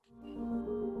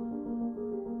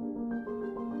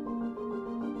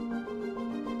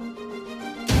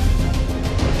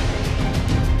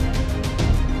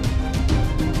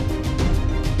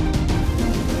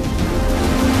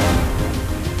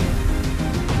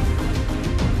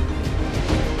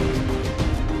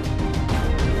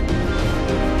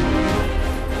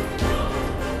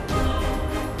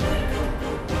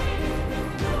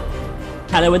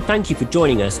Hello and thank you for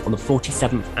joining us on the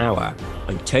 47th hour.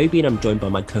 I'm Toby and I'm joined by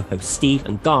my co-hosts Steve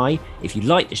and Guy. If you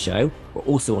like the show, we're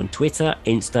also on Twitter,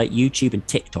 Insta, YouTube and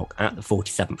TikTok at the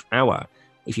 47th hour.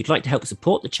 If you'd like to help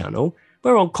support the channel,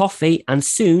 we're on Coffee and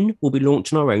soon we'll be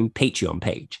launching our own Patreon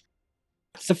page.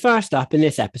 So first up in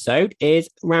this episode is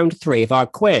round 3 of our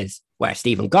quiz, where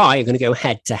Steve and Guy are going to go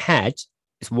head to head.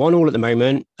 It's 1-1 at the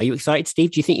moment. Are you excited,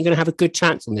 Steve? Do you think you're going to have a good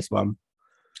chance on this one?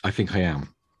 I think I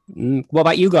am. What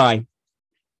about you, Guy?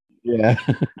 Yeah.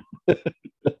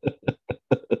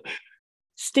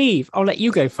 Steve, I'll let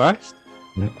you go first.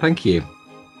 Thank you.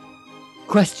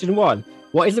 Question 1.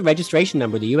 What is the registration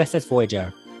number of the USS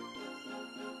Voyager?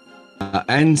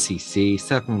 NCC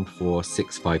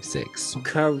 74656.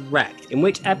 Correct. In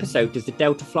which episode does the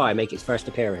Delta Flyer make its first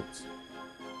appearance?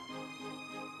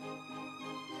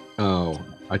 Oh,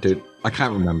 I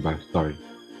can't remember. Sorry.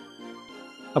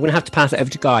 I'm going to have to pass it over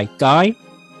to Guy. Guy?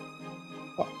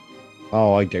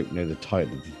 Oh, I don't know the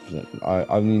title.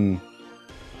 I mean,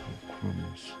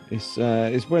 it's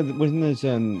when there's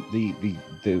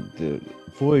the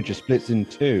Voyager splits in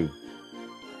 2.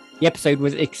 The episode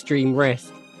was Extreme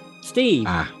Risk. Steve,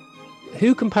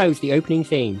 who composed the opening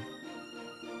theme?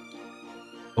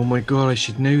 Oh my god, I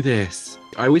should know this.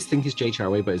 I always think it's Jay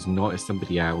Charway, but it's not. It's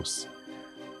somebody else.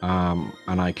 And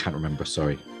I can't remember.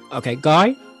 Sorry. Okay,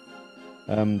 Guy.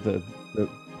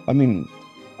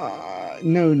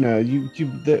 No, nothing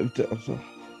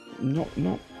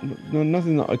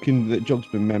that jogs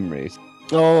my memory.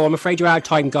 Oh, I'm afraid you're out of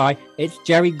time, Guy. It's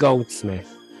Jerry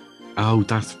Goldsmith. Oh,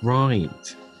 that's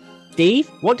right. Steve,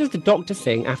 what does the Doctor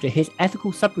sing after his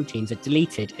ethical subroutines are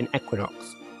deleted in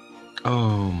Equinox?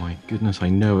 Oh my goodness, I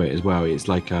know it as well. It's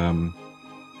like I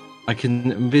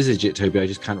can envisage it, Toby. I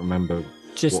just can't remember.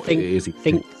 Just what it is.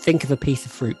 think of a piece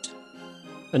of fruit,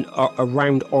 a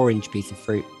round orange piece of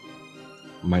fruit.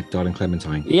 My darling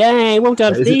Clementine. Yay! Well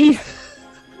done, Steve.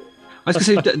 I was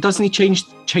going to say, doesn't he change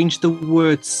the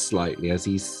words slightly as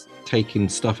he's taking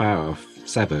stuff out of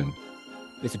 7?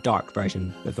 It's a dark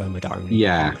version of my darling.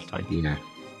 Yeah.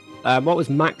 What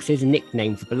was Max's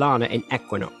nickname for B'Elanna in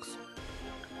Equinox?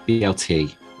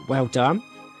 BLT. Well done.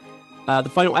 The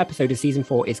final episode of season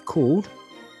 4 is called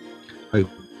Hope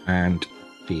and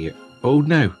Fear. Oh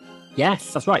no.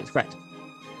 Yes, that's right. It's correct.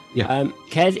 Yeah.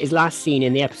 Kez is last seen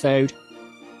in the episode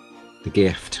The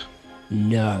Gift.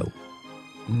 No,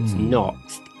 it's not.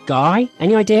 Guy,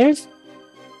 any ideas?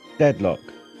 Deadlock.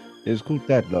 It was called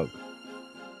Deadlock.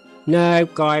 No,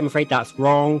 Guy, I'm afraid that's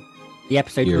wrong. The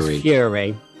episode was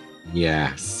Fury.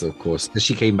 Yes, of course.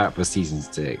 She came back for season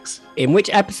 6. In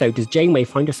which episode does Janeway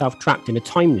find herself trapped in a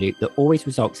time loop that always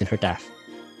results in her death?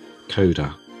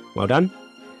 Coda. Well done.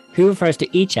 Who refers to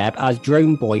Icheb as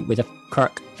Drone Boy with a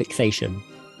Kirk fixation?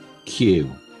 Q.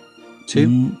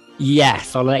 2?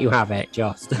 Yes, I'll let you have it,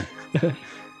 just.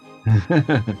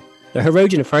 The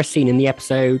Herodian are first seen in the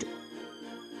episode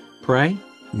Prey?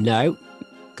 No.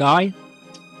 Guy?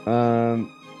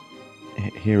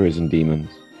 Heroes and Demons.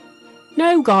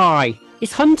 No, Guy.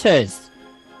 It's Hunters.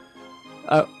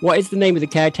 What is the name of the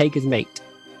caretaker's mate?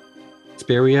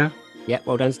 Speria? Yeah,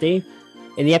 well done, Steve.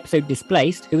 In the episode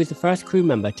Displaced, who was the first crew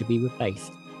member to be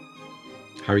replaced?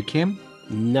 Harry Kim?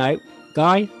 No.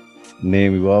 Guy?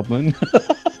 Naomi Wildman.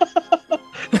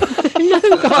 No,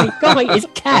 Guy is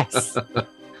Cass.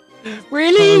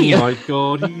 Really? Oh my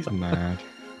god, he's mad.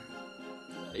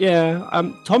 Yeah.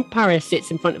 Tom Paris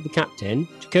sits in front of the captain,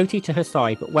 Chakotay to her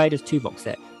side, but where does Tuvok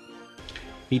sit?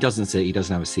 He doesn't sit, he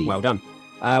doesn't have a seat. Well done.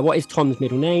 What is Tom's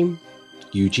middle name?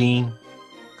 Eugene?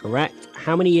 Correct.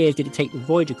 How many years did it take the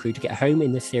Voyager crew to get home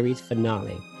in the series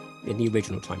finale, in the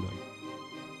original timeline?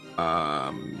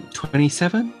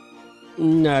 27?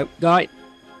 No. Guy?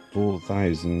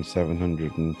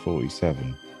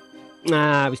 4,747.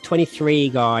 It was 23,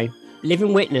 Guy.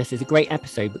 Living Witness is a great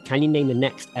episode, but can you name the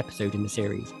next episode in the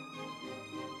series?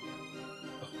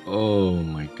 Oh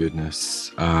my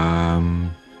goodness.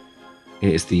 It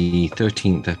is the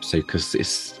 13th episode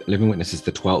because Living Witness is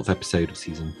the 12th episode of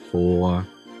season 4.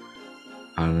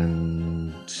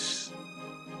 And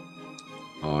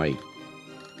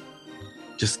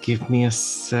just give me a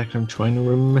sec. I'm trying to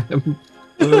remember.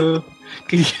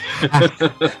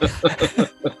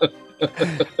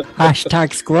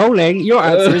 Hashtag scrolling. Your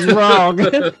answer is wrong.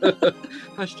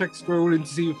 Hashtag scrolling to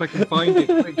see if I can find it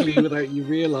quickly without you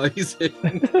realising.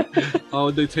 Oh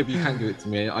no, Toby, you can't give it to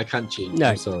me. I can't cheat. No.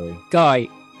 I'm sorry. Guy,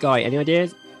 any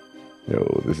ideas?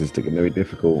 Oh, this is getting very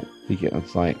difficult.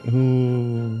 It's like,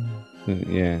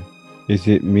 yeah. Is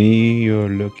it me you're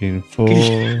looking for?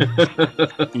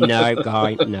 No,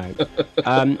 Guy, no.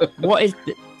 What is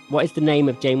the name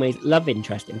of Janeway's love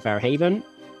interest in Fairhaven?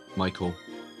 Michael.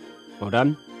 Well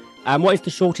done. What is the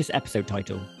shortest episode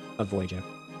title of Voyager?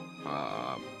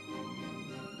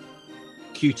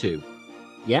 Q2.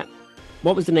 Yeah.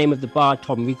 What was the name of the bar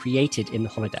Tom recreated in the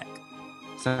holodeck?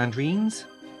 Sandrines?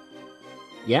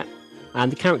 Yeah.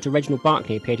 And the character Reginald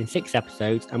Barclay appeared in 6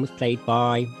 episodes and was played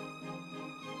by...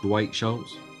 Dwight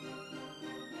Schultz?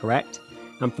 Correct.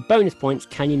 And for bonus points,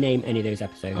 can you name any of those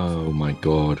episodes? Oh my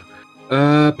god.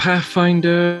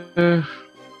 Pathfinder.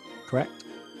 Correct.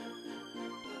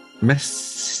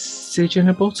 Message in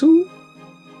a bottle?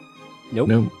 Nope.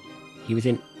 No. He was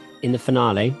in the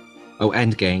finale. Oh,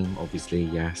 Endgame, obviously,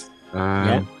 yes.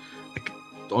 Yeah.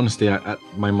 Honestly,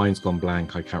 my mind's gone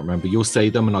blank. I can't remember. You'll say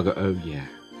them and I'll go, oh, yeah.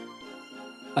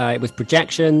 It was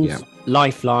Projections, Yeah.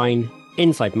 Lifeline,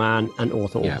 Inside Man, and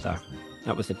Author. Yeah.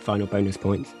 That was the final bonus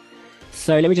points.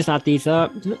 So let me just add these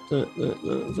up.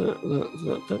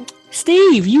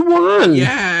 Steve, you won!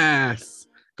 Yes!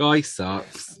 Guy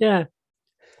sucks. Yeah.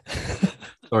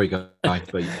 Sorry, Guy.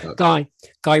 But you suck.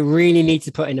 Guy really needs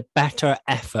to put in a better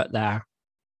effort there.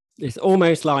 It's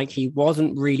almost like he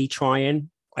wasn't really trying.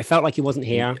 I felt like he wasn't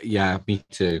here. Yeah, me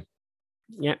too.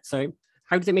 Yeah. So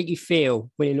how does it make you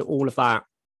feel winning all of that?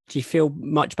 Do you feel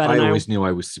much better I now? always knew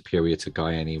I was superior to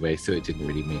Guy anyway, so it didn't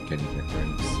really make any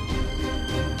difference.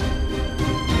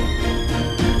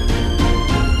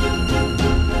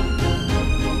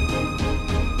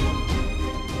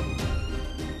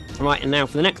 Right, and now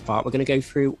for the next part, we're going to go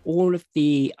through all of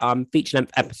the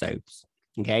feature-length episodes.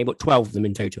 Okay, but 12 of them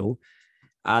in total.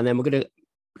 And then we're going to,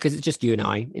 because it's just you and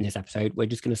I in this episode, we're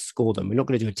just going to score them. We're not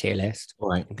going to do a tier list. All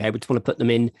right. Okay, we just want to put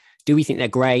them in. Do we think they're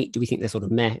great? Do we think they're sort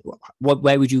of meh?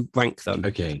 Where would you rank them?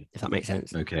 Okay. If that makes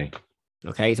sense. Okay.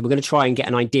 Okay, so we're going to try and get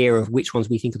an idea of which ones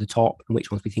we think are the top and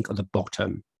which ones we think are the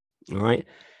bottom. All right.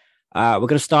 We're going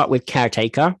to start with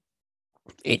Caretaker.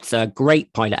 It's a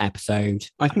great pilot episode.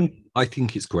 I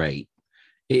think it's great.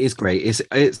 It is great.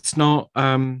 It's not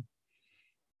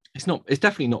it's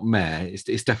definitely not meh.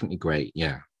 It's definitely great.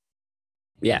 Yeah.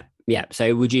 Yeah.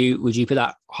 So would you put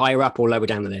that higher up or lower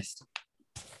down the list?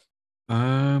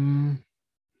 I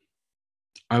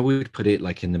would put it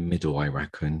like in the middle, I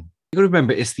reckon. You got to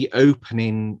remember it's the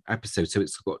opening episode, so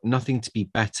it's got nothing to be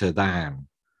better than.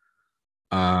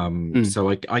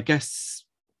 So I guess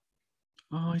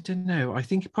I don't know. I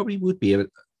think it probably would be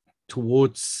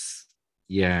towards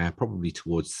the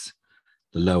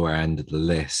lower end of the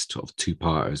list of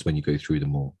 2-parters when you go through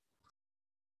them all.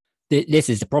 This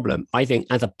is the problem. I think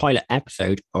as a pilot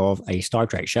episode of a Star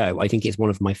Trek show, I think it's one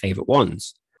of my favorite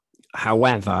ones.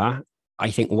 However,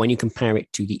 I think when you compare it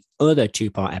to the other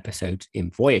 2-part episodes in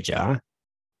Voyager,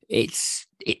 it's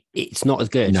not as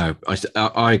good. No,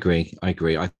 I agree. I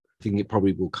think it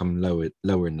probably will come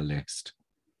lower in the list.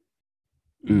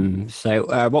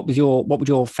 So what would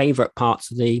your favorite parts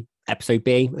of the episode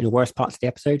be and your worst parts of the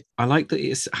episode? I like that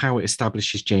it's how it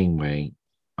establishes Janeway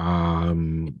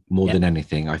more than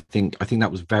anything. I think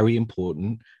that was very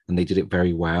important and they did it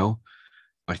very well.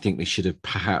 I think they should have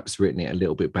perhaps written it a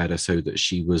little bit better so that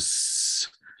she was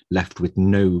left with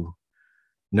no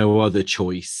other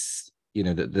choice,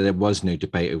 that there was no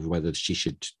debate over whether she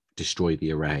should destroy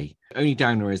the array. Only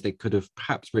downer is they could have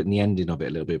perhaps written the ending of it a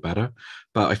little bit better,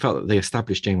 but I felt that they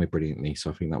established Janeway brilliantly, so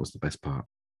I think that was the best part.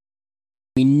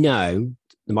 We know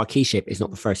the Marquis ship is not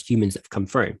the first humans that have come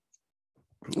through.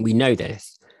 We know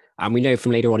this. And we know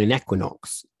from later on in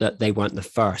Equinox that they weren't the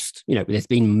first. There's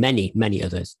been many, many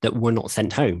others that were not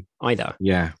sent home either.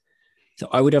 Yeah. So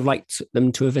I would have liked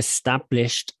them to have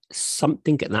established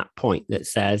something at that point that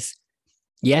says,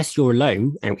 yes, you're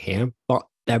alone out here, but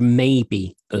there may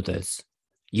be others.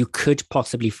 You could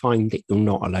possibly find that you're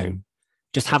not alone.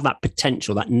 Just have that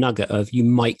potential, that nugget of you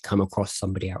might come across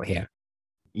somebody out here.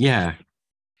 Yeah,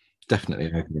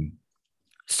 definitely.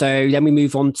 So then we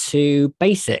move on to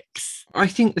Basics. I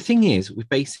think the thing is with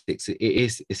Basics,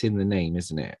 it's in the name,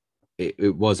 isn't it?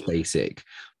 It was basic,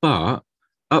 but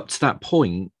up to that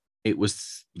point, it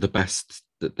was the best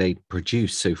that they'd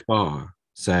produced so far.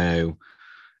 So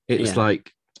it was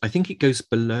like, I think it goes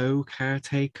below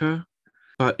Caretaker,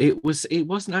 but it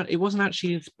wasn't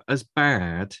actually as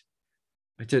bad.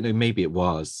 I don't know. Maybe it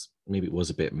was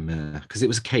a bit meh because it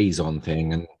was a Kazon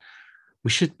thing, and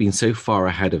we should have been so far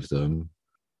ahead of them.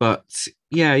 But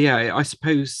yeah, I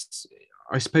suppose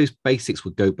Basics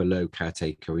would go below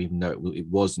Caretaker, even though it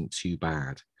wasn't too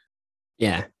bad.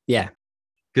 Yeah.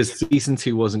 Because season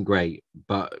 2 wasn't great,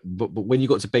 but when you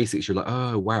got to Basics, you're like,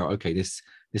 oh wow, okay, this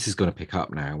is going to pick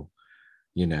up now.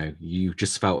 You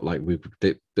just felt like we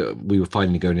were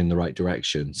finally going in the right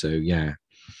direction. So yeah,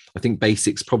 I think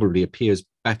Basics probably appears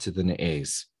better than it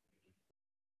is.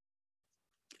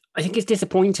 I think it's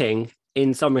disappointing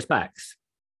in some respects.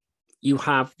 You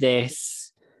have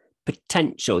this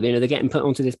potential. You know, they're getting put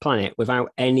onto this planet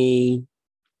without any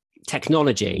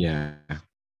technology. Yeah.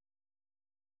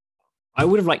 I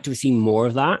would have liked to have seen more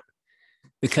of that,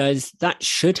 because that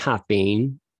should have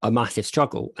been a massive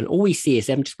struggle. And all we see is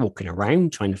them just walking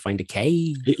around trying to find a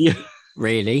cave. Yeah.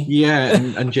 Really? Yeah,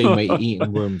 and Janeway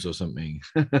eating worms or something.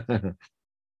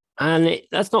 And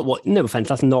that's not what, no offense,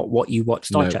 that's not what you watch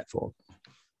Star Trek for.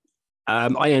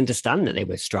 I understand that they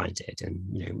were stranded,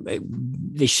 and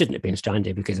they shouldn't have been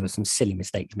stranded because there were some silly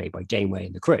mistakes made by Janeway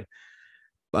and the crew.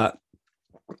 But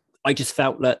I just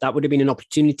felt that that would have been an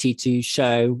opportunity to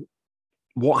show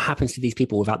what happens to these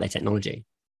people without their technology.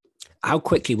 How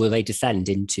quickly will they descend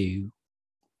into,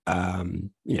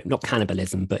 not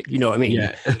cannibalism, but you know what I mean?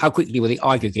 Yeah. How quickly will they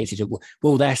argue against each other?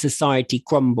 Will their society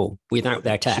crumble without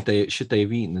their tech? Should they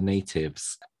have eaten the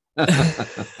natives?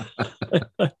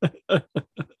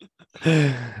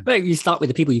 But you start with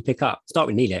the people you pick up. Start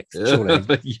with Neelix, surely.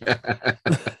 Yeah.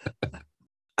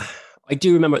 I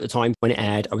do remember at the time when it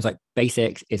aired, I was like,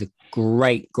 Basics is a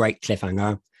great, great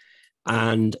cliffhanger.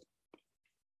 And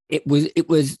it was,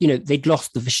 they'd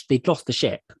lost the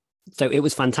ship. So it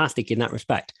was fantastic in that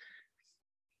respect.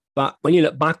 But when you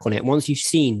look back on it, once you've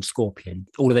seen Scorpion,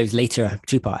 all of those later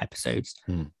 2-part episodes,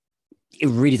 it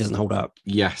really doesn't hold up.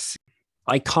 Yes.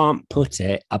 I can't put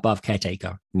it above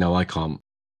Caretaker. No, I can't.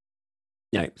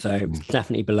 No, so it's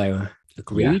definitely below.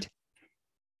 Agreed.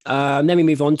 Yeah. Then we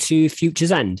move on to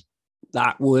Future's End.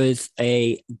 That was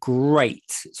a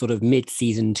great sort of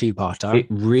mid-season 2-parter. It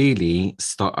really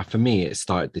for me, it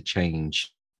started to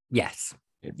change. Yes.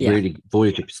 Really,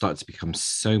 Voyager started to become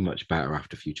so much better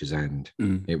after Future's End.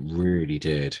 It really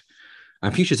did.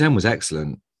 And Future's End was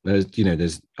excellent. There's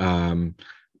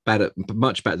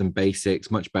much better than Basics,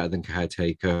 much better than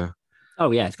Caretaker.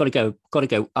 Oh yeah, it's got to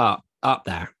go up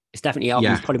there. It's definitely up.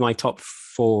 Yeah. It's probably my top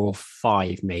 4 or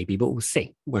 5 maybe, but we'll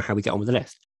see how we get on with the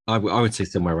list. I would say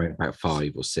somewhere around about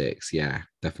 5 or 6. Yeah,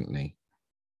 definitely.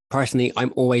 Personally,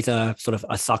 I'm always a sort of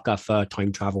a sucker for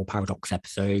time travel paradox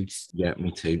episodes. Yeah,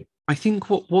 me too. I think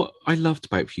what I loved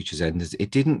about Future's End is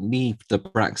it didn't leave the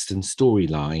Braxton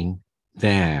storyline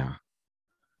there.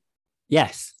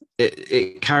 Yes.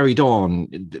 It carried on.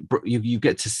 You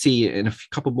get to see it in a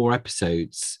couple more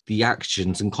episodes, the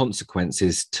actions and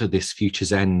consequences to this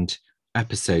Future's End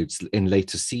episodes in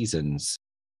later seasons.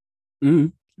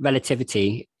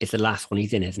 Relativity is the last one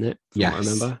he's in, isn't it? Yes. I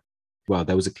remember. Well,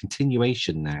 there was a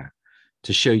continuation there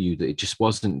to show you that it just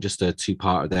wasn't just a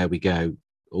 2-parter. There we go,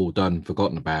 all done,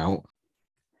 forgotten about.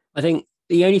 I think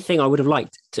the only thing I would have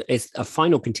liked is a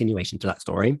final continuation to that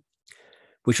story,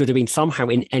 which would have been somehow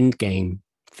in Endgame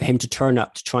for him to turn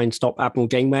up to try and stop Admiral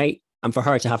Janeway and for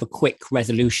her to have a quick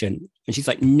resolution. And she's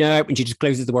like, no, and she just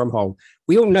closes the wormhole.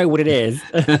 We all know what it is.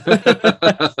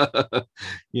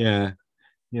 Yeah.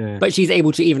 But she's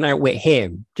able to even outwit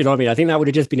him. Do you know what I mean? I think that would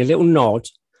have just been a little nod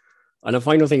and a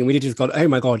final thing. And we'd have just gone, oh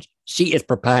my God, she is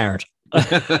prepared.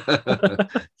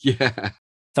 Yeah.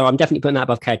 So I'm definitely putting that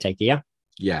above Caretaker, yeah?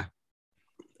 Yeah.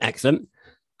 Excellent.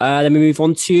 Then we move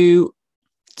on to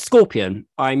Scorpion.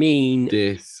 I mean...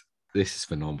 This is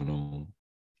phenomenal.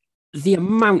 The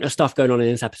amount of stuff going on in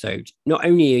this episode. Not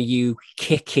only are you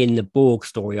kicking the Borg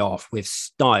story off with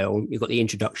style, you've got the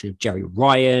introduction of Jerry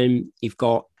Ryan, you've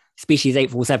got Species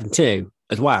 8472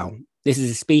 as well. This is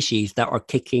a species that are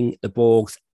kicking the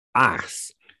Borg's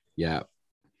ass. Yeah.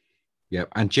 Yeah.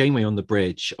 And Janeway on the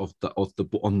bridge on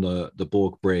the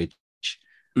Borg bridge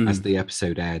as the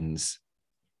episode ends.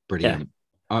 Brilliant.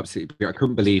 Yeah. Absolutely. I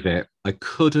couldn't believe it.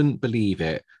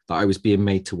 That I was being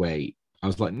made to wait. I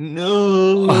was like,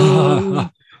 no.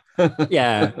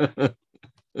 Yeah.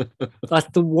 That's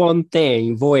the one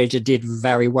thing Voyager did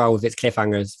very well with its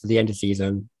cliffhangers for the end of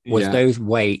season, was those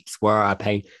waits were a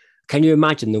pain. Can you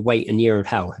imagine the wait in Year of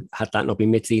Hell had that not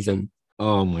been mid-season?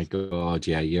 Oh my God,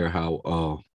 yeah, Year of Hell.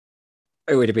 Oh.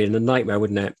 It would have been a nightmare,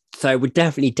 wouldn't it? So we're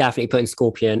definitely putting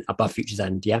Scorpion above Future's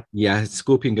End, yeah? Yeah,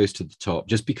 Scorpion goes to the top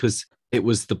just because it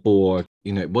was the Borg.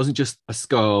 It wasn't just a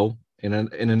skull in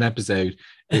an episode.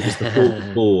 It was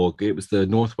the Borg. It was the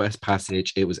Northwest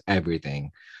Passage. It was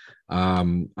everything.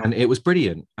 And it was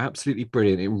brilliant, absolutely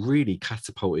brilliant. It really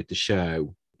catapulted the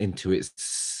show into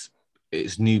its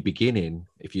new beginning,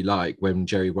 if you like, when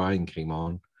Jerry Ryan came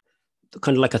on.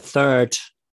 Kind of like a third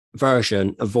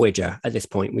version of Voyager at this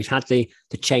point. We've had the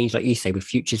change, like you say, with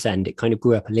Future's End. It kind of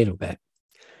grew up a little bit.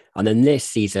 And then this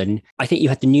season, I think you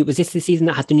had was this the season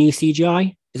that had the new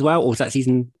CGI as well? Or was that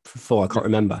season 4? I can't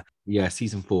remember. Yeah,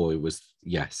 season 4, it was,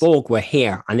 yes. Borg were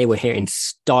here, and they were here in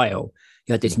style.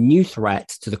 You had this new threat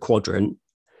to the quadrant,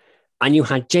 and you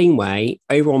had Janeway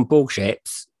over on Borg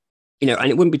ships, and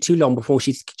it wouldn't be too long before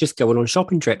she's just going on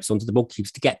shopping trips onto the Borg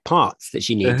cubes to get parts that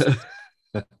she needs.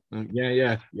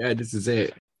 Yeah. This is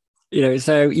it.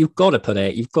 So you've got to put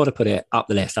it up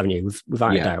the list, haven't you?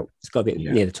 Without a doubt, it's got to be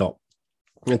near the top.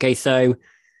 Okay, so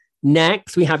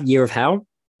next we have Year of Hell,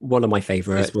 one of my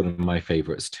favorites. It's one of my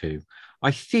favorites too.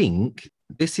 I think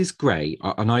this is great,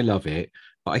 and I love it.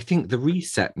 But I think the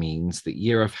reset means that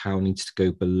Year of Hell needs to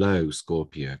go below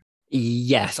Scorpion.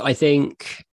 Yes, I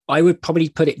think I would probably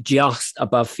put it just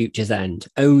above Future's End,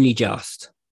 only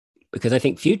just, because I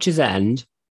think Future's End,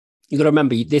 you got to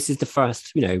remember, this is the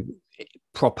first,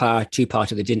 proper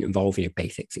two-parter that didn't involve,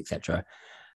 basics, etc.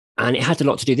 And it had a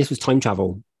lot to do. This was time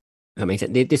travel. That makes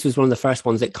sense. This was one of the first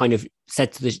ones that kind of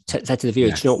said to the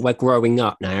viewers, we're growing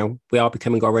up now. We are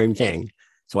becoming our own thing.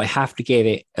 So I have to give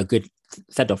it a good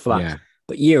send off for that. Yeah.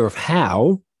 But Year of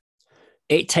Hell,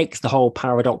 it takes the whole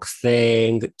paradox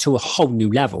thing to a whole new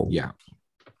level. Yeah.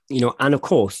 And of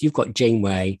course, you've got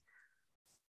Janeway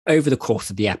over the course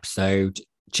of the episode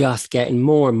just getting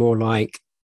more and more like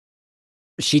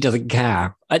she doesn't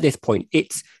care. At this point,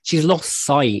 she's lost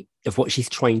sight of what she's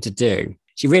trying to do.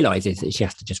 She realizes that she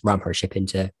has to just ram her ship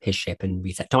into his ship and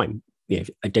reset time.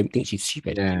 I don't think she's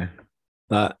stupid. Yeah.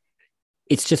 But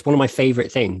it's just one of my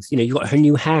favorite things. You got her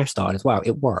new hairstyle as well.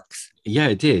 It works. Yeah,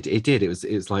 it did. It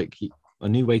was like a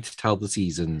new way to tell the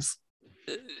seasons.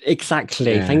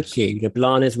 Exactly. Yeah. Thank you.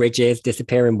 Blana's ridges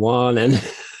disappear in one, and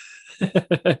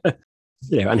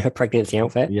and her pregnancy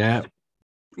outfit. Yeah.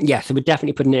 Yeah. So we're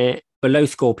definitely putting it below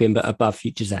Scorpion, but above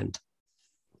Future's End.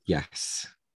 Yes.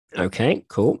 Okay.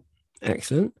 Cool.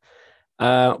 Excellent.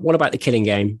 What about the Killing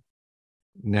Game?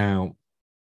 Now,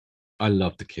 I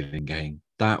love the Killing Game.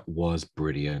 That was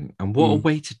brilliant. And what a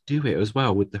way to do it as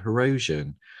well with the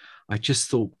Herosian. I just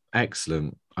thought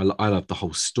excellent. I love the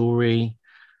whole story.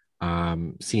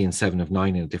 Seeing 7 of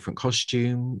 9 in a different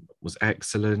costume was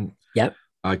excellent. Yep.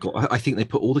 I think they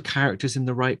put all the characters in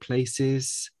the right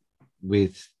places,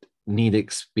 with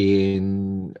Neelix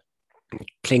being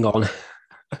Klingon.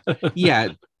 Yeah,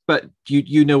 but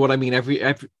you know what I mean. Every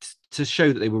to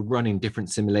show that they were running different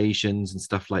simulations and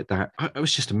stuff like that. It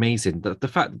was just amazing. The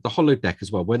fact that the holodeck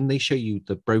as well, when they show you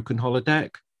the broken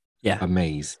holodeck,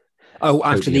 amazing. Oh,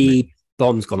 after the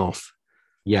bomb's gone off.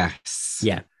 Yes.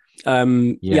 Yeah.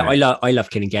 I love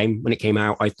Killing Game. When it came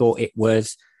out, I thought it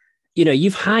was,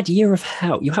 you've had Year of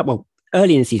Hell.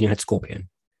 Early in the season you had Scorpion.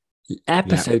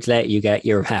 Episodes later you get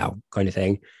Year of Hell kind of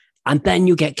thing, and then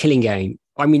you get Killing Game.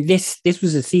 I mean, this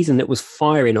was a season that was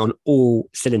firing on all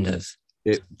cylinders.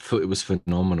 It was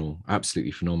phenomenal,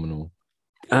 absolutely phenomenal,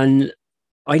 and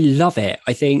I love it.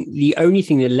 I think the only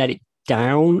thing that let it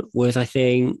down was, I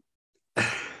think,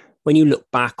 when you look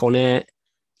back on it,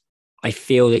 I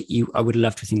feel that I would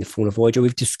love to have seen the Fall of Voyager.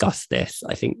 We've discussed this.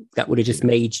 I think that would have just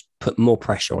put more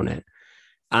pressure on it.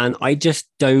 And I just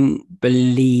don't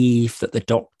believe that the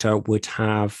Doctor would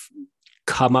have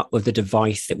come up with the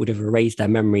device that would have erased their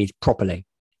memories properly,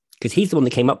 because he's the one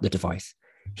that came up with the device.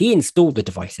 He installed the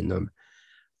device in them.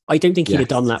 I don't think he'd have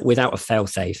done that without a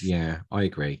failsafe. Yeah, I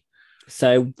agree.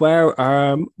 So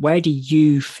where do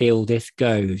you feel this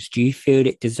goes? Do you feel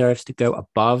it deserves to go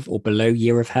above or below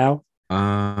Year of Hell?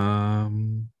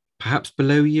 Perhaps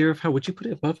below Year of Hell. Would you put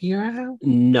it above Year of Hell?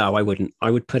 No, I wouldn't.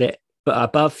 I would put it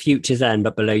above Future's End,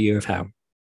 but below Year of Hell.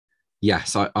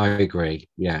 Yes, I agree.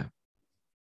 Yeah.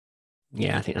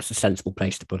 Yeah, I think that's a sensible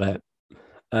place to put it.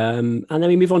 And then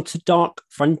we move on to Dark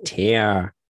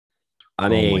Frontier. Oh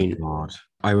my God.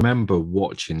 I remember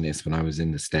watching this when I was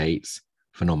in the States.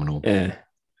 Phenomenal. Yeah.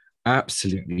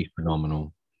 Absolutely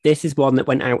phenomenal. This is one that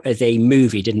went out as a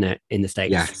movie, didn't it, in the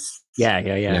States? Yes.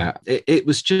 Yeah. It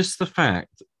was just the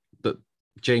fact that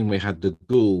Janeway had the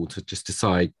gall to just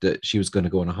decide that she was going to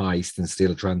go on a heist and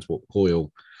steal a transport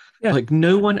coil. Yeah. Like,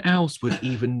 no one else would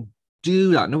even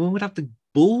do that. No one would have the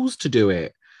balls to do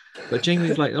it. But Janeway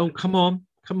was like, oh, come on,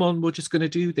 we're just going to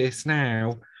do this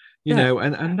now. You know,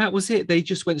 and that was it. They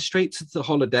just went straight to the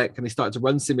holodeck and they started to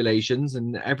run simulations,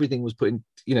 and everything was put in,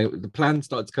 the plan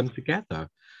started to come together.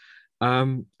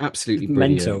 Absolutely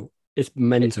brilliant. Mental. It's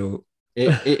mental.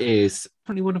 It is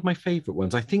probably one of my favorite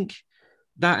ones. I think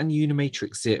that and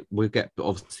Unimatrix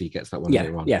obviously gets that one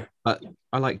later on. Yeah. But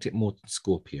I liked it more than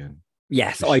Scorpion.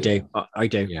 Yes, I do. I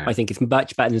do. Yeah. I think it's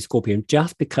much better than Scorpion,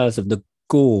 just because of the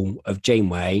gall of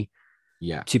Janeway.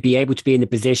 Yeah. To be able to be in the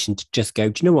position to just go,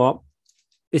 do you know what?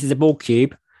 This is a Borg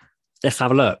cube. Let's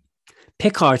have a look.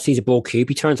 Picard sees a Borg cube.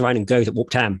 He turns around and goes at warp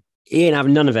 10. He ain't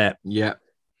having none of it. Yeah.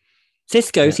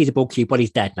 Cisco sees a Borg cube. Well,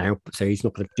 he's dead now, so he's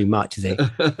not going to do much, is he?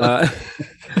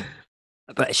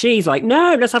 But she's like,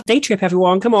 no, let's have a day trip,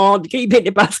 everyone. Come on, get your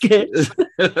picnic basket.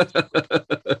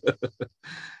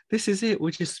 This is it.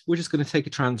 We're just going to take a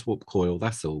transwarp coil.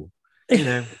 That's all.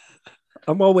 And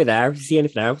while we're there, if you see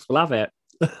anything else, we'll have it.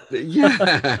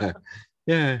 Yeah.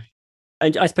 Yeah.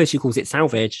 And I suppose she calls it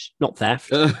salvage, not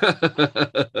theft.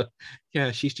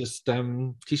 Yeah, she's just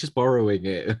borrowing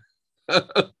it.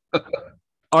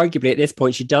 Arguably, at this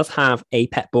point, she does have a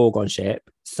pet Borg on ship.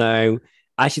 So,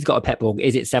 as she's got a pet Borg,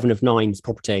 is it Seven of Nine's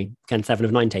property? Can Seven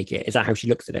of Nine take it? Is that how she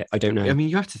looks at it? I don't know. I mean,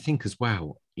 you have to think as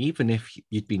well, even if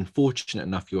you'd been fortunate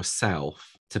enough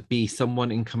yourself to be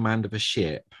someone in command of a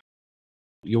ship,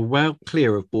 you're well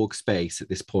clear of Borg space at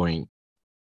this point,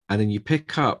 and then you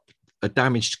pick up a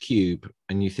damaged cube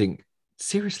and you think,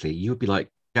 seriously, you would be like,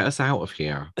 get us out of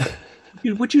here.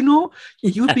 Would you not?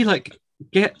 You would be like,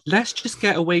 let's just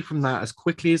get away from that as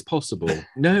quickly as possible.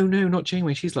 No, not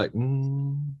Janeway. She's like,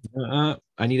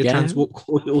 I need a transport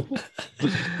coil.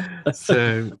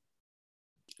 So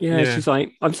yeah, she's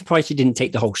like, I'm surprised she didn't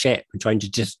take the whole ship and trying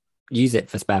to just use it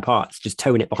for spare parts, just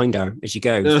towing it behind her as she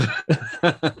goes.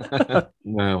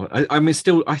 No, I mean,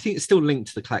 I think it's still linked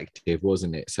to the collective,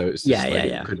 wasn't it? So it's just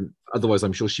yeah. Couldn't, otherwise,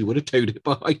 I'm sure she would have towed it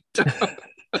behind her.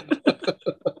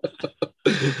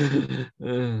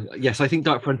 Yes, I think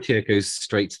Dark Frontier goes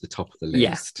straight to the top of the list.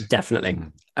 Yes, definitely.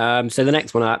 So the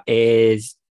next one up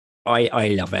is,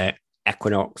 I love it,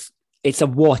 Equinox. It's a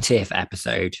what if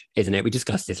episode, isn't it? We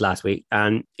discussed this last week,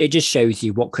 and it just shows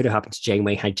you what could have happened to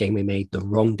Janeway had Janeway made the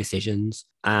wrong decisions,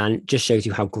 and just shows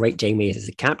you how great Janeway is as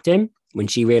a captain when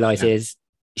she realizes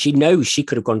she knows she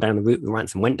could have gone down the route that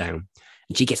Ransom went down,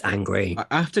 and she gets angry.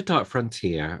 After Dark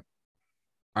Frontier,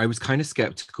 I was kind of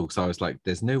skeptical because I was like,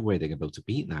 there's no way they're going to be able to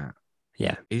beat that.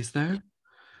 Yeah. Is there?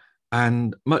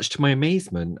 And much to my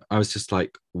amazement, I was just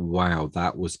like, wow,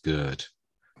 that was good.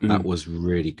 That was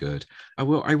really good. I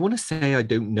want to say I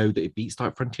don't know that it beats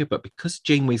Dark Frontier, but because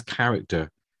Janeway's character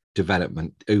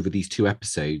development over these 2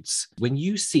 episodes, when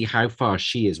you see how far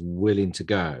she is willing to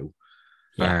go,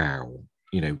 wow,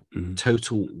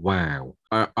 total wow.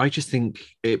 I just think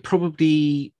it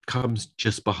probably comes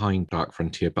just behind Dark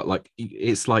Frontier, but like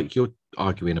it's like you're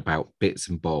arguing about bits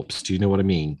and bobs. Do you know what I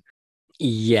mean?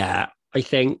 Yeah, I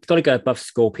think it's got to go above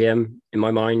Scorpion in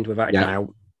my mind, without a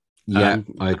doubt. Yeah,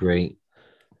 I agree.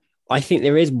 I think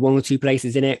there is 1 or 2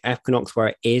 places in it, Equinox, where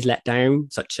it is let down,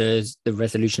 such as the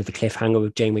resolution of the cliffhanger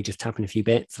with Janeway just tapping a few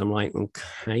bits. I'm like,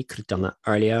 okay, could have done that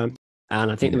earlier. And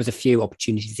I think there was a few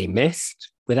opportunities they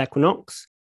missed with Equinox.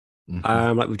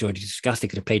 Like we've already discussed, they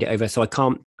could have played it over. So I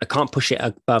can't push it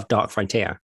above Dark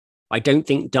Frontier. I don't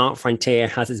think Dark Frontier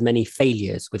has as many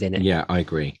failures within it. Yeah, I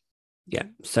agree. Yeah,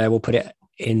 so we'll put it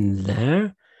in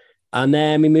there. And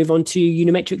then we move on to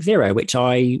Unimatrix Zero, which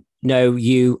I know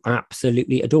you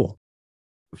absolutely adore.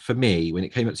 For me, when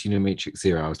it came up to Unimatrix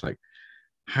Zero, I was like,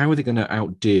 how are they going to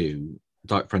outdo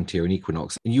Dark Frontier and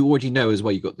Equinox? And you already know as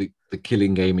well, you got the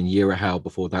Killing Game and Year of Hell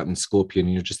before that and Scorpion,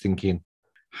 and you're just thinking,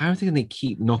 how are they going to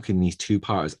keep knocking these 2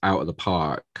 parts out of the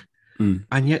park?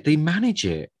 And yet they manage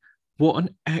it. What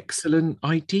an excellent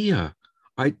idea.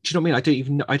 Do you know what I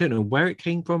mean? I don't know where it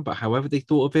came from, but however they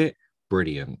thought of it,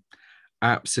 brilliant.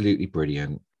 Absolutely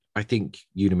brilliant. I think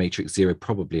Unimatrix Zero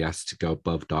probably has to go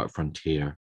above Dark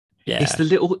Frontier. Yeah. It's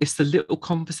the little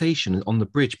conversation on the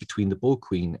bridge between the Borg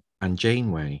Queen and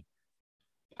Janeway.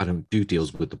 I don't do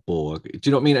deals with the Borg. Do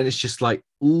you know what I mean? And it's just like,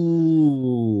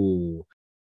 ooh.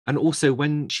 And also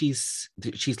when she's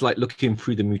like looking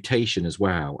through the mutation as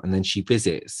well, and then she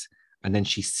visits, and then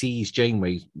she sees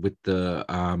Janeway with the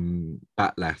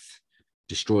Batleth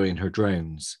destroying her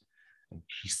drones. And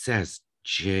she says,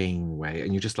 Janeway,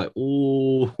 and you're just like,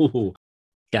 oh,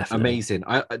 definitely amazing.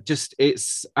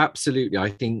 It's absolutely, I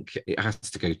think it has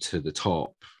to go to the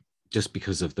top just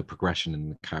because of the progression in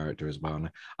the character as well.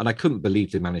 And I couldn't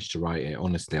believe they managed to write it.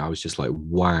 Honestly, I was just like,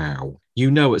 wow.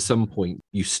 At some point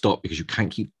you stop because you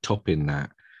can't keep topping that.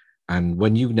 And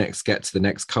when you next get to the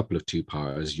next couple of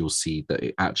 2-parters, you'll see that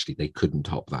they couldn't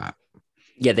top that.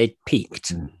 Yeah, they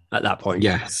peaked at that point.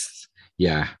 Yes.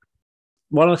 Yeah.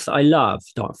 Whilst I love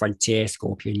Dark Frontier,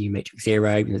 Scorpion, Unimatrix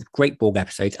Zero, great Borg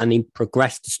episodes, and they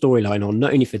progressed the storyline on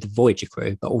not only for the Voyager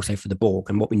crew, but also for the Borg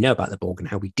and what we know about the Borg and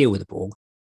how we deal with the Borg.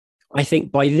 I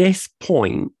think by this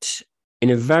point, in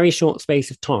a very short space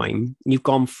of time, you've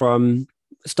gone from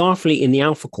Starfleet in the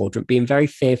Alpha Quadrant being very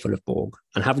fearful of Borg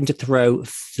and having to throw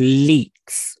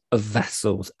fleets of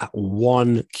vessels at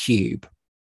one cube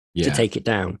to take it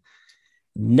down.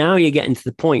 Now you're getting to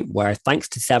the point where, thanks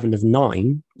to 7 of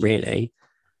 9, really,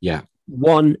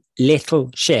 one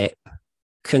little ship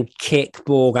can kick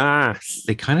Borg ass.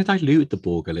 They kind of diluted the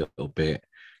Borg a little bit.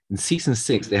 In season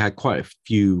 6, they had quite a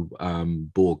few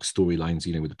Borg storylines,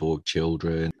 with the Borg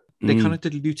children. They kind of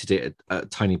diluted it a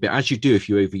tiny bit, as you do if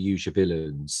you overuse your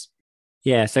villains.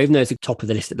 Yeah, so even though it's at the top of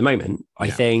the list at the moment, I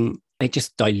think it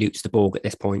just dilutes the Borg at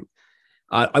this point.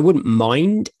 I wouldn't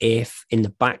mind if in the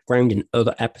background in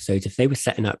other episodes, if they were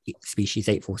setting up species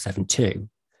 8472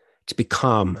 to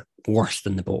become worse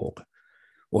than the Borg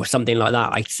or something like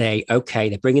that, I'd say, okay,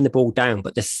 they're bringing the Borg down,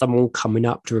 but there's someone coming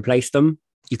up to replace them.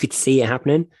 You could see it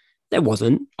happening. There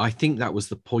wasn't. I think that was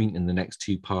the point in the next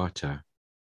two-parter.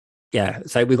 Yeah,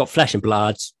 so we've got Flesh and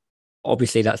Blood.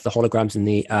 Obviously, that's the holograms in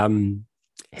the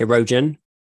Hirogen.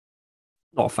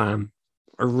 Not a fan.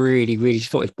 I really, really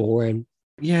just thought it was boring.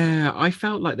 Yeah, I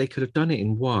felt like they could have done it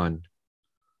in one.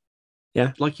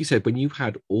 Yeah. Like you said, when you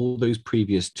had all those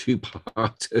previous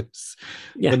two-parters,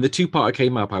 Yeah. when the two-parter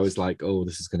came up, I was like, oh,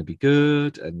 this is going to be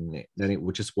good. And then it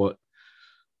would just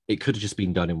it could have just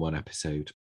been done in one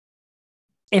episode.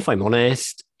 If I'm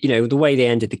honest, the way they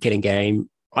ended the Killing Game,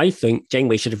 I think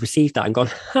Janeway should have received that and gone,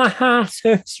 ha ha,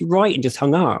 serves you right, and just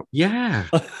hung up. Yeah.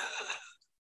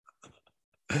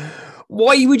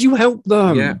 Why would you help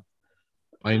them? Yeah,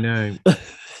 I know.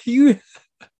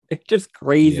 It's just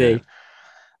crazy.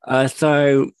 Yeah.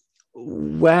 So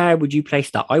where would you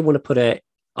place that? I want to put it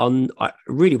on, I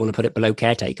really want to put it below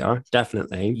Caretaker,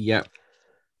 definitely. Yep.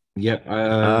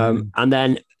 And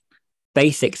then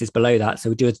Basics is below that.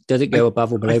 So does it go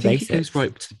above or below Basics? It goes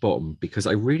right to the bottom because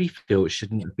I really feel it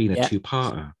shouldn't have been a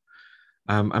two-parter.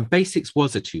 And Basics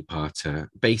was a two-parter.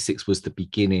 Basics was the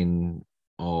beginning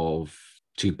of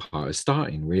two-parters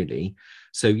starting, really.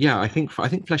 So yeah, I think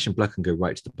Flesh and Blood can go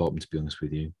right to the bottom, to be honest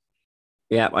with you.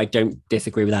 Yeah, I don't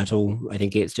disagree with that at all. I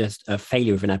think it's just a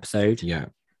failure of an episode. Yeah.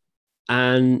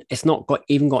 And it's not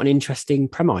even got an interesting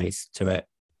premise to it.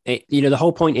 The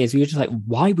whole point is you're just like,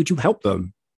 why would you help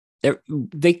them?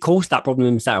 They caused that problem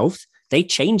themselves. They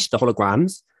changed the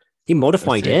holograms. They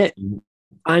modified it.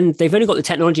 And they've only got the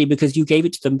technology because you gave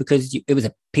it to them because it was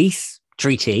a peace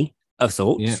treaty of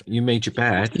sorts. Yeah, you made your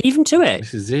bed. Leave them to it.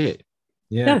 This is it.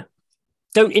 Yeah.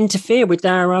 Don't interfere with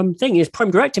their thing. It's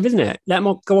prime directive, isn't it? Let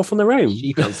them go off on their own.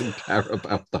 She doesn't care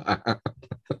about that.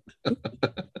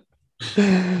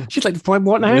 She's like, the prime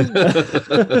what now?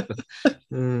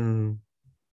 And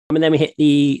then we hit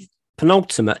the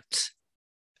penultimate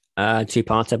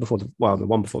two-parter the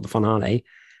one before the finale,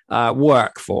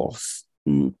 Workforce.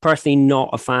 Personally,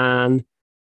 not a fan.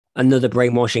 Another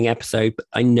brainwashing episode, but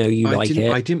I know you like it.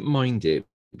 I didn't mind it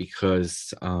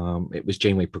because it was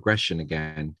Janeway progression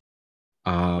again.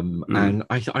 And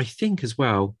I think as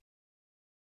well,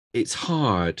 it's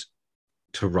hard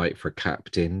to write for a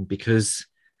captain because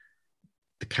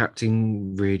the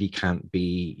captain really can't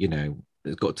be,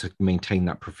 has got to maintain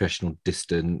that professional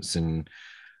distance. And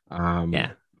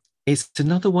it's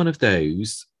another one of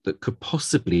those that could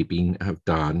possibly have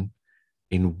done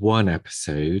in one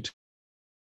episode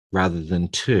rather than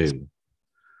two.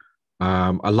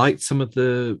 I liked some of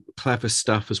the clever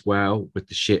stuff as well with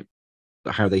the ship,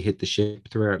 how they hid the ship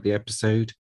throughout the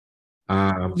episode.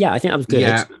 I think that was good.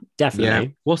 Yeah, definitely.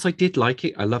 Yeah. Whilst I did like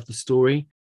it, I love the story.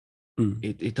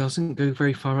 It doesn't go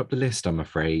very far up the list, I'm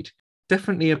afraid.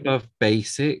 Definitely above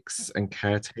Basics and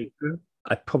Caretaker.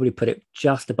 I'd probably put it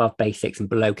just above Basics and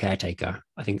below Caretaker.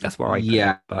 I think that's where I put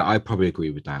it, but I probably agree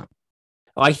with that.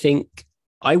 I think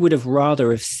I would have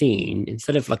rather have seen,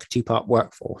 instead of like a two-part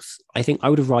Workforce, I think I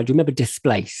would have rather, do you remember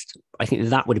Displaced? I think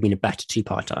that would have been a better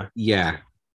two-parter. Yeah.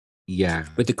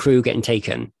 With the crew getting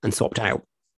taken and swapped out.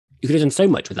 You could have done so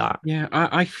much with that. Yeah,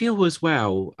 I feel as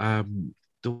well,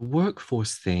 the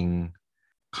Workforce thing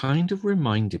kind of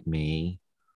reminded me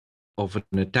of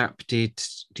an adapted...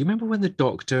 Do you remember when the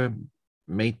doctor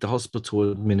made the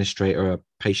hospital administrator a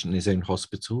patient in his own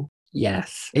hospital?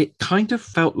 Yes. It kind of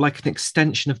felt like an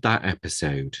extension of that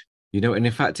episode, and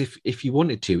in fact, if you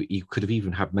wanted to, you could have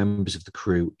even had members of the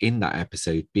crew in that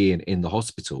episode being in the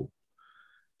hospital.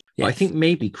 Yes. I think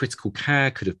maybe Critical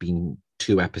Care could have been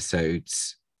 2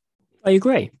 episodes. I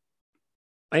agree.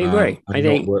 I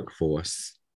think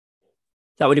Workforce.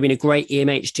 That would have been a great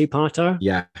EMH two-parter.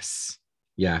 Yes.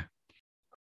 Yeah.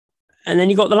 And then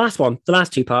you got the last one, the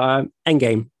last two-parter,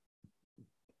 Endgame.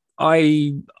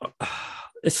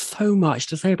 There's so much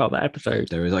to say about that episode.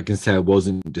 There is. I can say I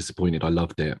wasn't disappointed. I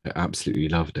loved it. I absolutely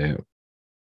loved it.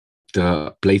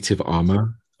 The ablative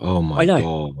armor. Oh my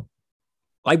God.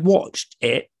 I watched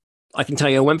it. I can tell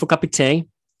you, I went for a cup of tea,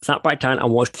 sat back down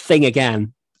and watched Thing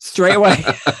again straight away.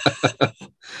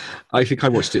 I think I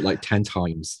watched it like 10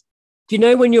 times. Do you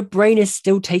know when your brain is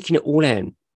still taking it all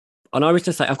in? And I was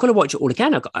just like, I've got to watch it all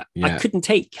again. I couldn't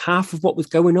take half of what was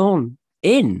going on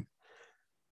in.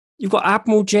 You've got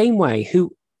Admiral Janeway,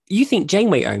 who you think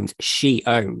Janeway owns, she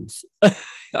owns.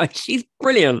 She's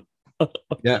brilliant.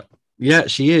 Yeah,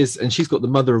 she is. And she's got the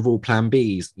mother of all plan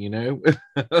Bs,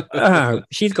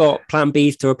 she's got plan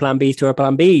Bs to her plan Bs to her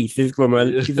plan Bs. This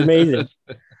woman, she's amazing.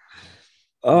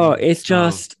 It's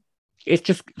just, it's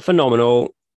just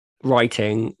phenomenal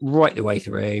writing right the way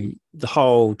through. The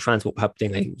whole transport hub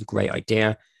thing, I think, was a great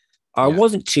idea. I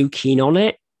wasn't too keen on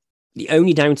it. The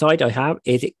only downside I have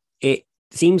is it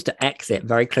seems to exit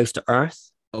very close to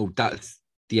Earth. Oh, that's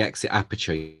the exit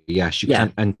aperture. Yes, you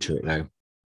can't enter it though.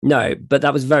 No, but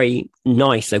that was very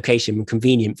nice location and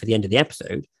convenient for the end of the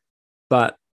episode.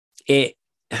 But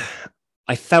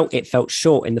I felt it felt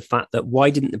short in the fact that why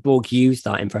didn't the Borg use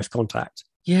that in First Contact?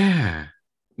 Yeah,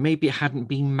 maybe it hadn't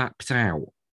been mapped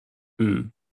out.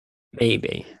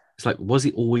 Maybe. It's like, was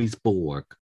it always Borg?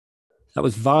 That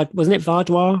was wasn't it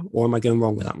Vardoir? Or am I going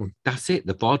wrong with that one? That's it.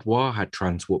 The Vardoir had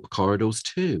transport corridors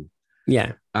too.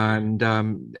 Yeah. And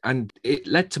it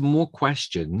led to more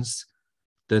questions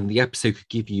than the episode could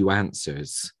give you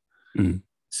answers.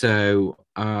 So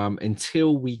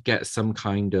until we get some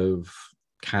kind of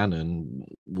canon,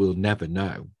 we'll never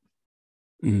know.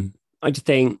 I just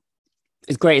think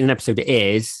as great as an episode it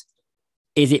is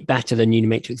it better than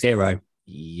Unimatrix Zero?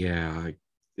 Yeah.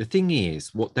 The thing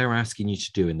is, what they're asking you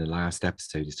to do in the last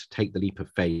episode is to take the leap of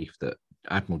faith that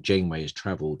Admiral Janeway has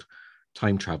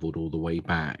time traveled all the way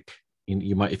back.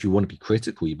 You might, if you want to be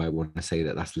critical, you might want to say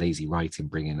that that's lazy writing,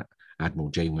 bringing Admiral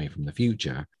Janeway from the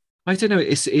future. I don't know.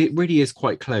 It really is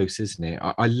quite close, isn't it?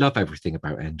 I love everything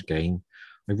about Endgame.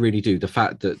 I really do. The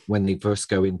fact that when they first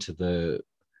go into the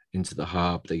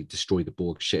hub, they destroy the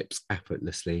Borg ships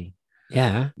effortlessly.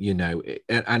 Yeah. You know,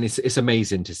 and it's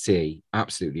amazing to see.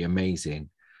 Absolutely amazing.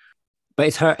 But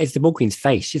it's the Borg Queen's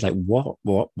face. She's like, what?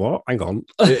 Hang on.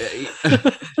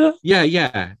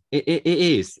 Yeah. It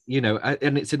is, you know,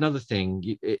 and it's another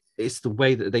thing. It's the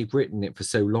way that they've written it for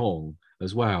so long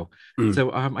as well. So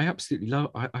I absolutely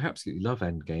love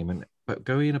Endgame, but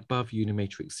going above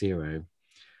Unimatrix Zero,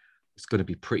 it's going to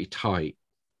be pretty tight.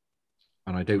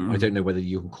 And I don't know whether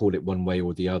you can call it one way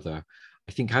or the other.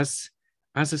 I think as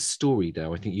a story,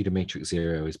 though, I think Unimatrix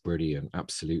Zero is brilliant.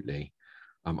 Absolutely.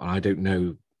 And I don't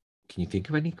know. Can you think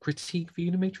of any critique for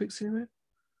Unimatrix Zero?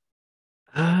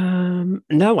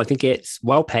 No, I think it's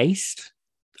well paced.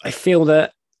 I feel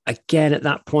that again at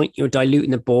that point you're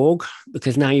diluting the Borg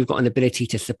because now you've got an ability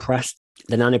to suppress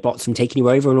the nanobots from taking you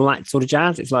over and all that sort of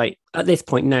jazz. It's like at this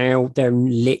point now they're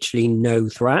literally no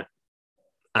threat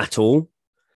at all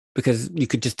because you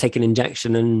could just take an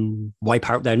injection and wipe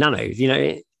out their nanos.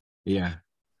 You know?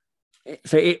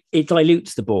 So it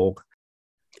dilutes the Borg.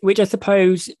 Which I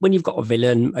suppose when you've got a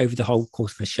villain over the whole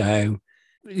course of the show,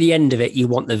 the end of it, you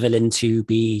want the villain to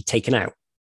be taken out.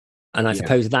 And I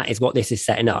suppose that is what this is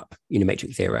setting up,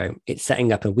 Unimatrix Zero. It's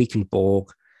setting up a weakened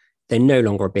Borg. They're no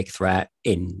longer a big threat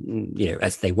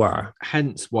as they were.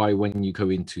 Hence why when you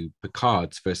go into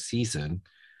Picard's first season,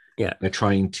 they're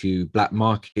trying to black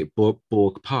market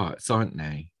Borg parts, aren't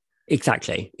they?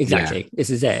 Exactly. Yeah. This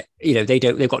is it. You know,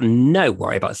 they've got no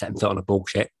worry about setting foot on a Borg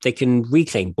ship. They can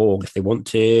reclaim Borg if they want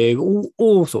to,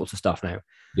 all sorts of stuff now.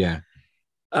 Yeah.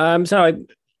 So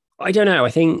I don't know. I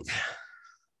think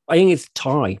it's a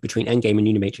tie between Endgame and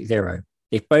Unimatrix Zero.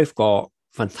 They've both got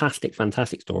fantastic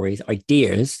stories,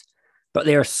 ideas, but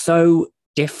they are so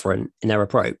different in their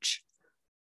approach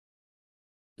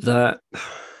that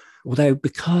although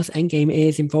because Endgame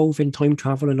is involved in time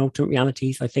travel and alternate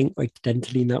realities, I think I tend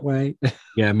to lean that way.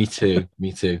 Yeah, me too.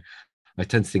 I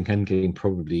tend to think Endgame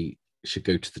probably should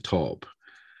go to the top.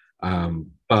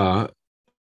 But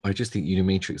I just think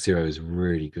Unimatrix Zero is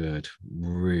really good.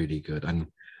 And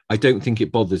I don't think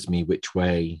it bothers me which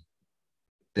way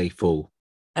they fall.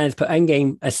 And let's put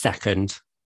Endgame as second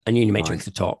and Unimatrix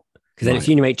at top. Because then it's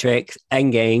Unimatrix,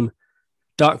 Endgame,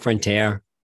 Dark Frontier,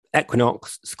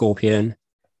 Equinox, Scorpion,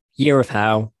 Year of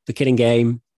Hell, The Killing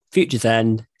Game, Future's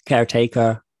End,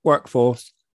 Caretaker,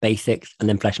 Workforce, Basics, and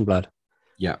then Flesh and Blood.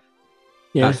 Yeah.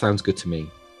 That sounds good to me.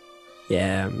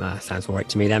 Yeah, that sounds all right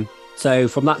to me then. So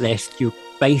from that list, you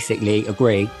basically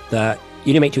agree that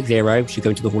Unimatrix Zero should go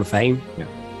into the Hall of Fame,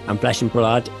 and Flesh and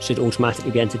Blood should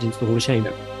automatically be entered into the Hall of Shame.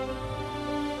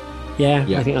 Yeah.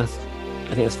 I think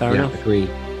that's fair enough. Agree.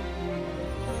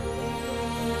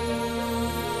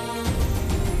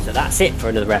 So that's it for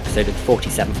another episode of the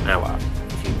 47th Hour.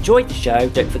 If you enjoyed the show,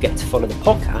 don't forget to follow the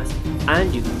podcast,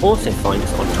 and you can also find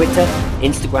us on Twitter,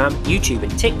 Instagram, YouTube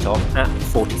and TikTok at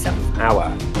 47th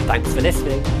Hour. Thanks for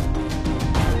listening.